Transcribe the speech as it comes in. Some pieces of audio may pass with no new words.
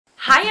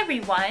Hi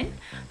everyone!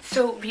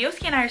 So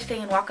Ryosuke and I are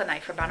staying in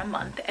Wakanai for about a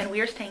month, and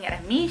we are staying at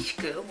a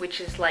minshiku,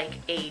 which is like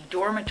a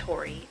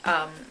dormitory.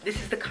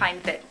 This is the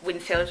kind that when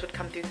sailors would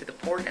come through the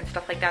port and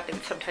stuff like that, they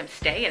would sometimes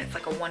stay, and it's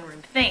like a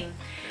one-room thing.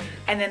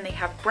 And then they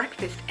have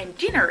breakfast and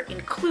dinner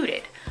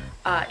included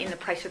in the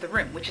price of the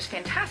room, which is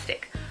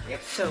fantastic.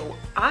 Yep. So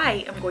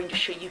I am going to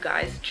show you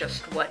guys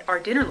just what our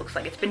dinner looks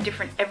like. It's been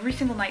different every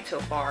single night so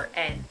far,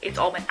 and it's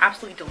all been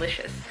absolutely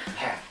delicious.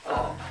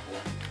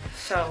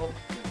 So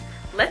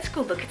let's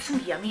go look at some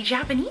yummy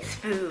Japanese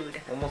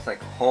food. Almost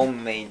like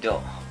homemade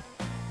food.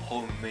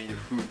 Homemade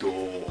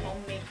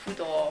food.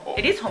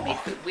 It is homemade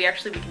food. We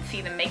can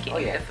see them making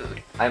the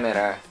food. I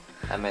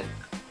met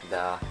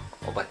the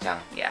oba-chan.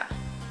 Yeah.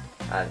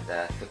 At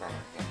the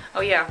supermarket.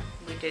 Oh yeah,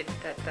 we did.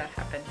 That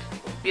happened.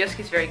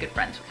 Ryosuke's very good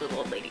friends with little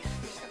old ladies.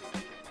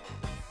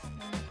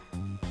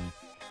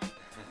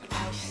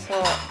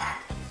 So.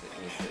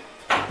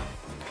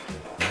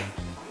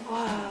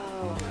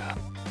 Whoa.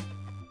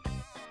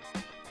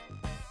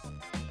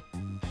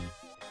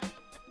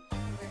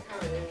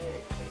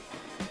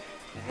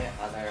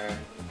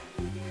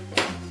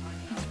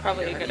 That's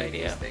probably a good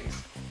idea.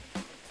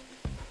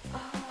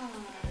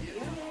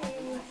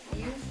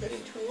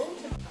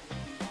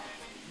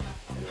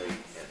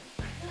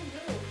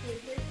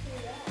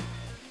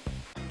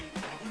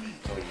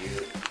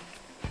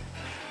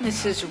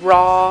 This is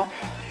raw.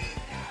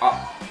 Are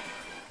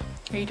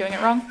you doing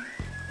it wrong?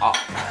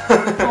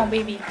 Oh,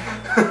 baby.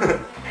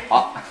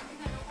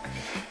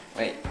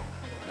 Wait,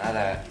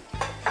 another.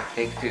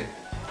 Take two.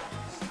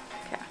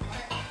 Okay.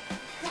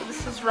 So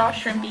this is raw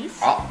shrimpies.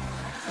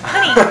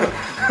 Honey!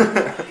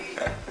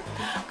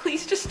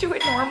 Please just do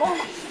it normal.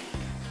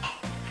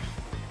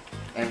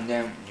 And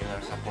then you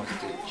are supposed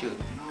to chew.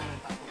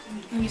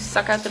 And you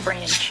suck out the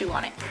brain and chew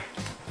on it.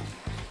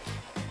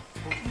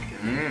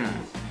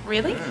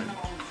 Really?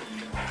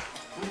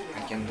 I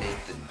can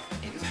taste it.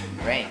 It's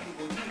brain.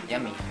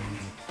 Yummy.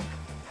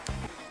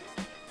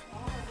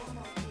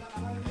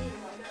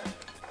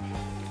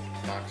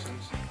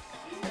 Toxins.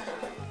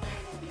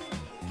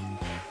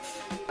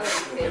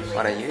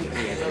 What are you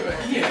eating?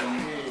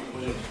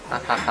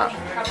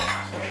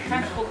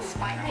 Trying to pull the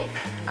spine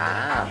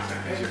out.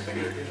 Use your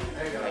finger. Do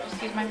I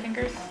just use my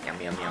fingers?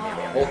 Yum yum yum yum.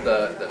 Hold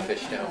the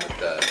fish down with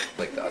the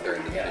the other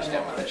end of the fish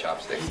down with the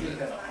chopsticks. And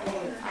then...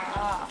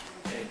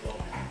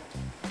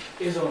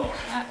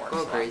 That works Go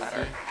a lot Gracie.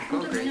 better. Go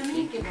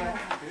Gracie.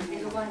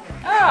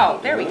 Oh,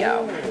 there we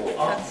go.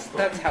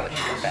 That's how it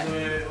should have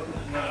been.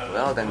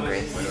 Well done,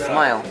 Grace.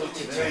 Smile.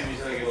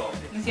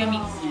 It's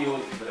yummy.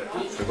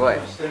 すごい.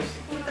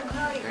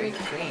 Very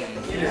clean.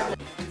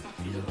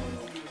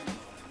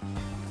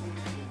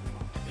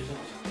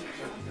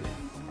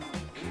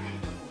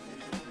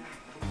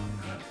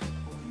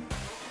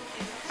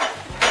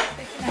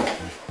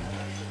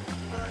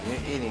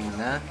 You're eating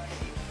that?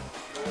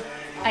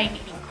 I'm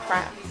eating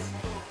crabs.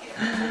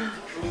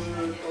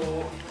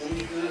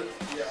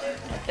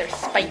 They're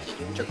spiky.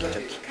 Choki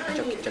choki.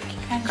 Choki choki.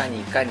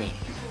 Kani kani.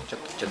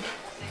 Choki choki.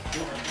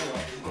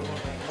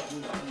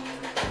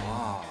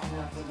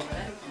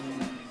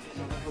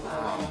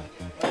 Wow.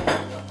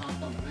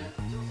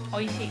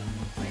 Oishii.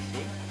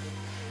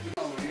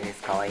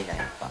 Grace かわいいな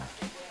やっぱ。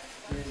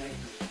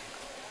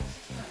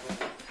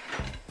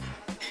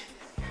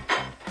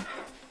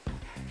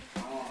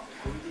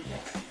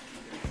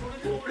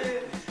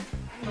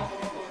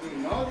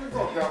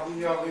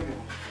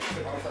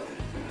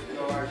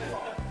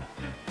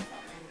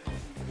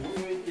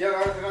嫌が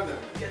らせなんだよ。